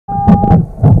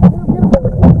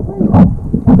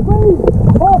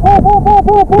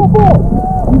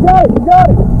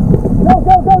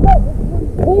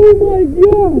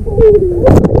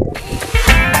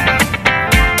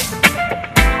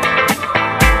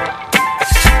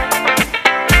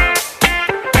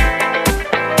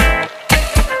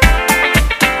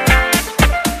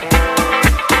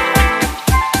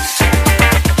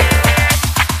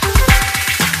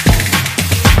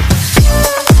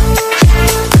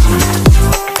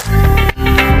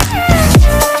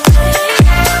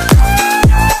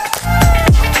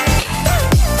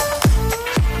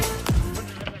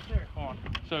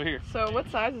So what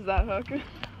size is that hook?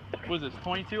 What is this,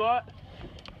 22-aught?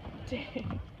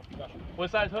 Dang. What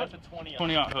size hook? That's a 20-aught.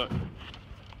 20-aught hook.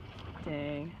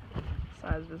 Dang.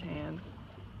 Size of his hand.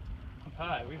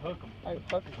 Hi, we hook them. Alright,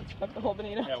 hook the whole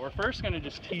bonito. Yeah, we're first going to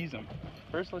just tease them.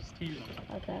 First, let's tease them.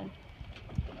 Okay.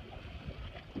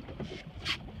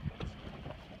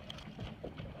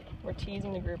 We're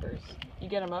teasing the groupers. You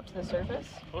get them up to the surface?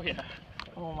 Oh, yeah.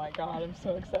 Oh my god, I'm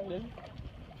so excited.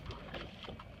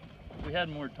 If we had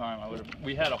more time,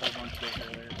 we had a whole bunch of this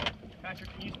earlier. Patrick,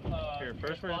 can you, Here,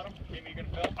 first bottom? Maybe you're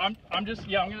gonna film? I'm just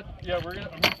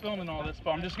filming all this,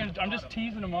 but I'm just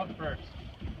teasing them up first.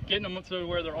 Getting them up to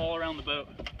where they're all around the boat.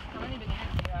 How many bananas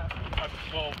do you have?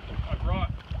 I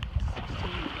brought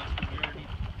 16 with us because we already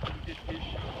did fish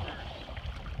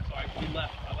first. So I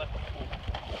left the pool.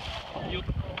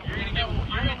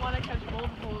 I don't want to catch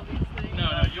multiple of these things. No,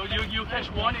 you'll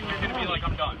catch one and you're gonna be like,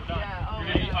 I'm done.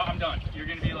 Yeah, I'm done. You're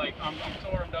gonna be like, I'm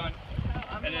sore, I'm done.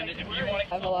 And then if you want to, I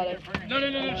have a lot of. No,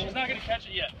 she's not gonna catch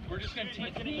it yet. We're just gonna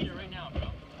tease it right now,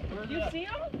 bro. You see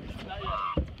him? Not yet.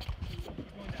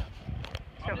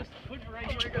 I'll just put it right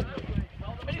here.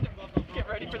 Get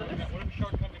ready for this. What if a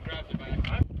shark comes and grabs it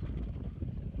back?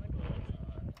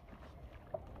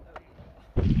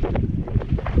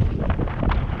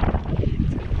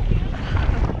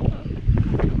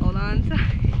 Hold on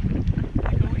tight.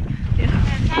 Yeah.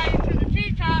 Tie it to the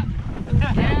treetop.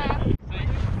 Yeah.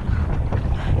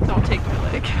 Don't take my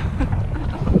leg.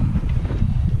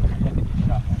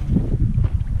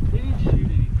 They didn't shoot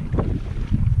anything.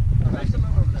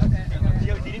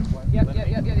 Yep.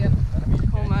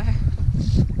 Oh my.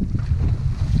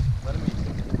 Let him eat.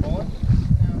 Pull it?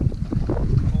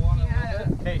 Pull on it a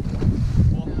little bit. Hey,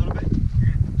 pull it a little bit.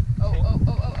 Oh.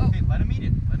 Hey, let him eat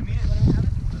it. Let him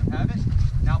have it.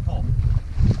 Now pull.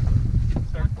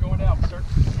 Start going down. Start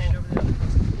hand over the other.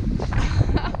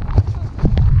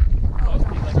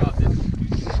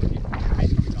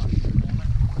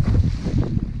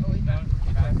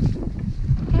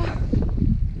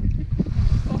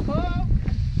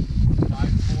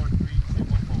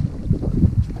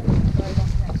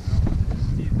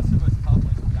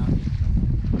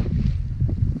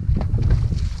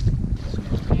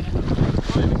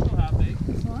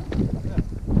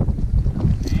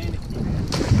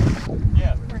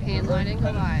 We're handlining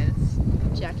Goliath.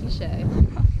 Jacki, Shea.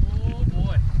 Oh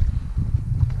boy.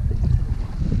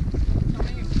 How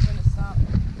many are we going to stop?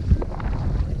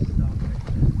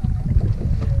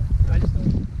 I just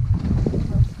don't.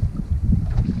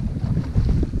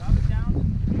 Drop it down.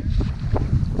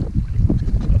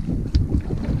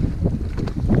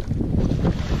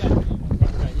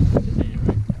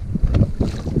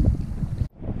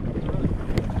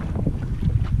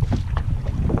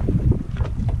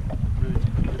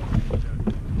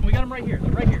 We got him right here.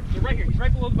 They're right here. He's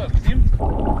right below the boat. See him?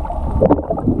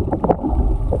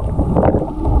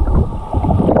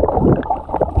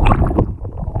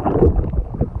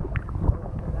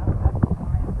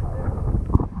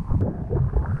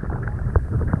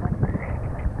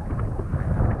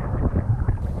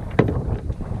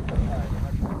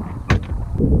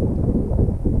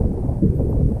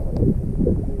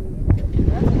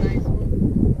 That's a nice one.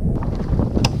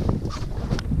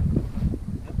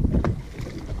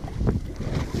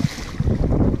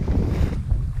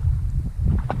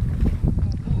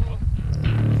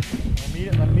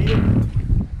 Let him eat it.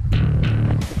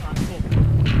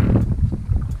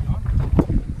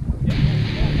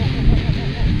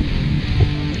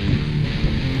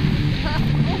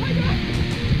 Oh my god!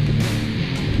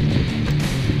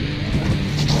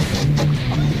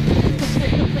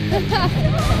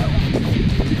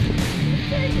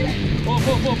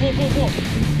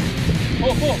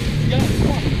 Pull. Yeah,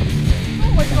 come on.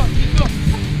 Oh my god, keep going.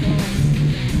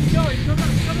 Keep going.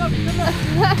 Come up.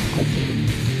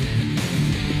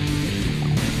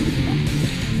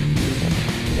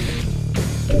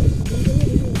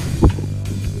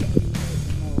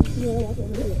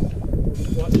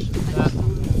 Watch that.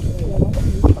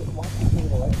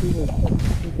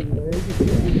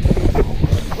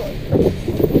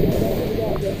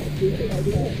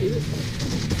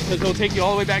 Because they'll take you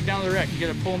all the way back down to the wreck. You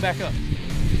gotta pull them back up.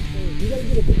 You gotta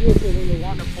get a video so when they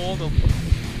want to pull, they'll.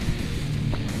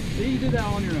 See, you did that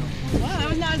on your own. Wow, that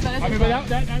was not as bad as I mean, but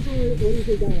that's what we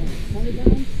say down. 100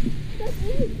 pounds? That's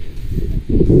it.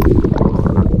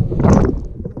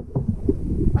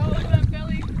 Oh, look at that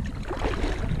belly.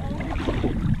 Oh,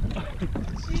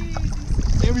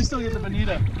 Maybe we still get the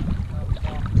bonita.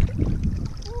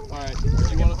 Alright, you want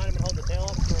to behind him and hold the tail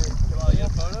up for a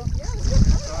photo? yeah, let's get a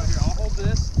photo. Here, I'll hold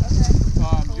this.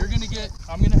 Okay. You're gonna get,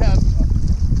 I'm gonna have,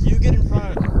 you get in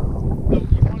front of him. So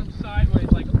you want him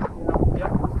sideways, like,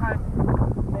 yep, just kind of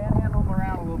manhandle him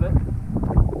around a little bit.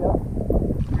 Yep.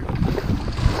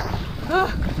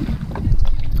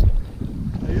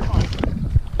 No, you're fine.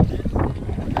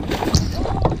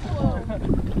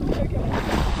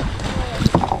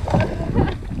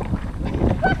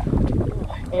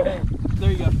 Okay,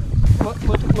 there you go.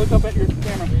 Look up at your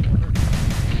camera.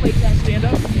 Wait, guys. Stand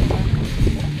up.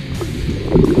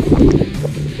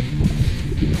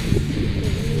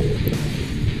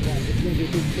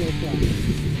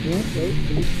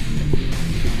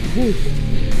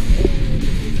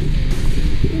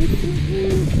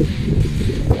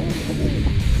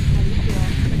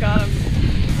 I got him.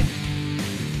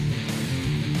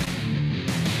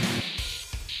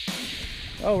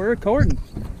 Oh, we're recording.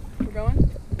 We're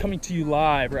going? Coming to you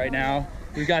live right now.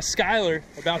 We got Skylar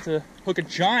about to hook a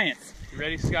giant. You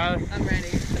ready, Skylar? I'm ready.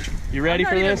 You ready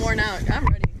for this? I'm not even worn out. I'm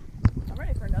ready. I'm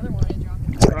ready for another one.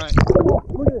 All right.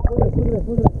 Look at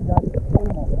this, Jacki.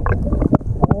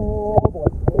 Oh boy,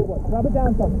 drop it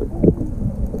down some.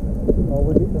 Oh,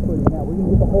 we're getting the footage now. We're gonna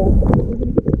get the whole.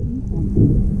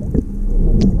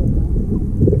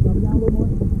 Drop it down a little more.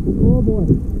 Oh boy.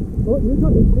 Oh, here it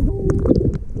comes.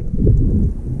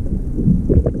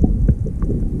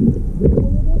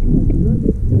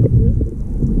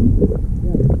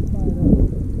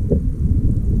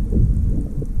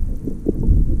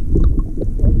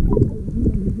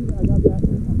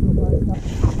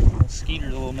 Skeeter's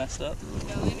a little messed up.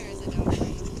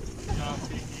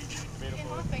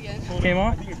 Came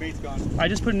on? I think your bait's gone. I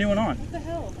just put a new one on. What the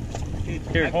hell?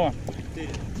 Here, hold on.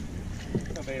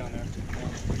 No bait on there.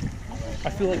 I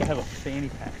feel like I have a fanny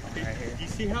pack on right here. Do you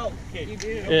see how? Okay, You do.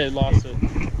 It lost it.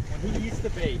 When he eats the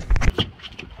bait.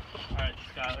 Alright,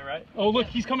 Skylar, right? Oh, look,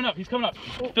 he's coming up. He's coming up.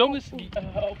 Film this.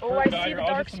 Oh, I see the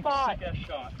dark spot.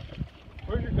 Shot.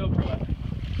 Where's your GoPro at?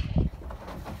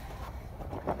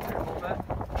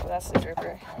 That's the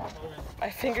dripper. My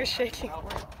finger's shaking. How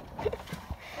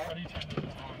do you turn this on?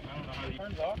 I don't know how to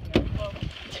turn it off.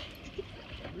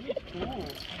 Really cool.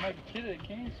 I'm like a kid at a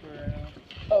candy store right now.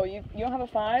 Oh, you don't have a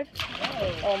 5?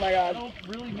 No. Oh my god. I don't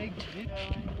really make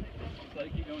videos. So I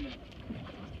keep going in.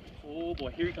 Oh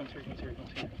boy, here he comes, here he comes, here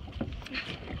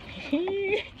he comes.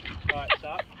 Alright,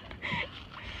 stop.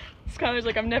 Skylar's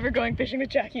like, I'm never going fishing with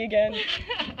Jacki again.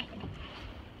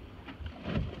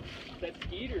 That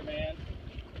skeeter, man.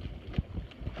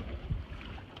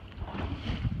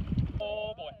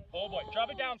 Oh boy, drop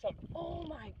it down some. Oh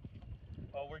my.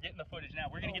 Oh, we're getting the footage now.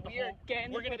 We're gonna get the We are whole.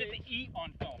 getting We're the gonna get the footage. eat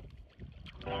on film.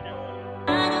 Come on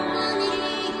now.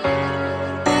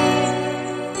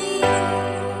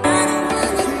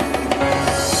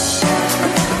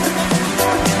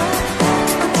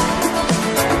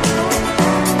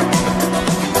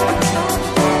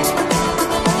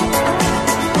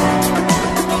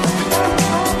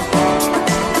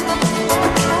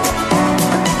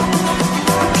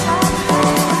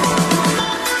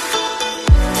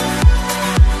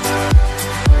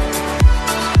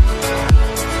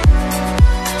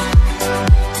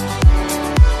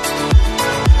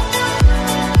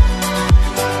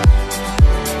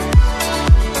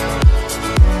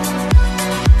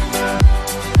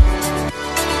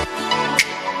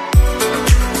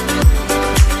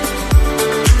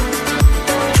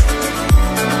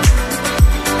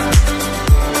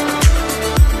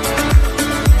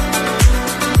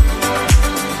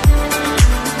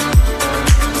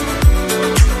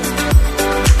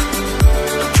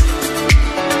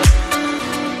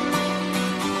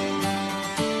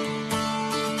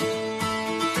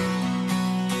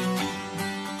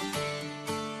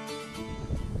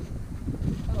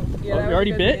 Yeah, You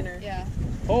already bit? Yeah.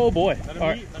 Oh boy. Let All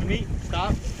right. him eat.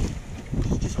 Stop.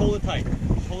 Just hold it tight.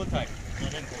 Just hold it tight.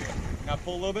 Now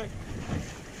pull a little bit.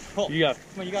 Pull. You got it.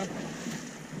 Come on, you got him.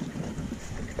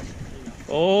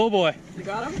 Oh boy. You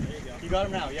got him? There you go. You got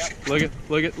him now, yeah. Look at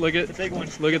It's a big one.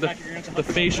 look at the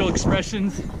facial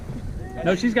expressions.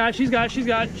 No, she's got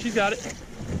it.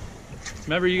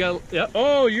 Remember, you got, yeah.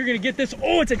 Oh, you're gonna get this.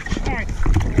 Oh, it's a giant.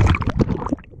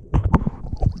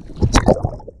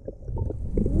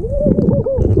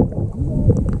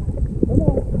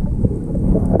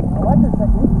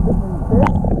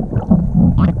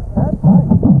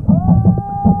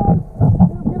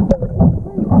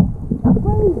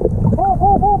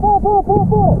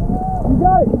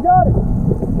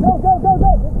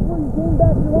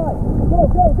 back to your right. Go,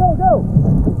 go, go, go.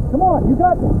 Come on, you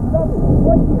got this. You got this.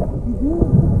 Right here. You do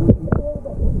it.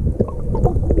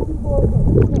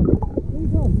 Here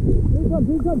he comes. Here he comes. Here he comes.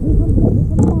 Here he comes. Here he comes.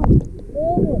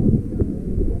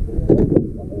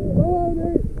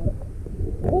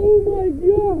 Oh my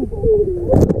God!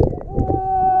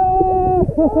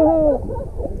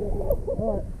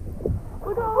 Alright.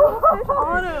 Look at all the fish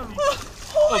on him.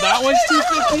 Oh, that one's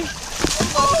 250?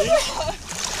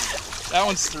 That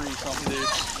one's 3 something, dude.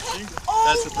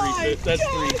 That's a 3. That's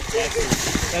 3.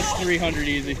 That's 300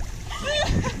 easy.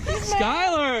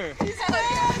 Skylar!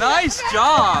 Nice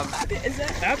job! Is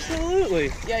that?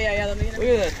 Absolutely. Yeah. Let me get Look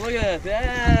at this. Look at this.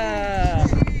 Yeah.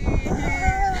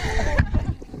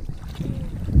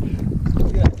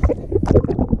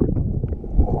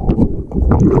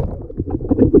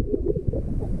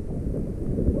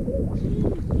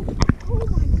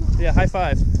 Yeah, high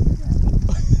five.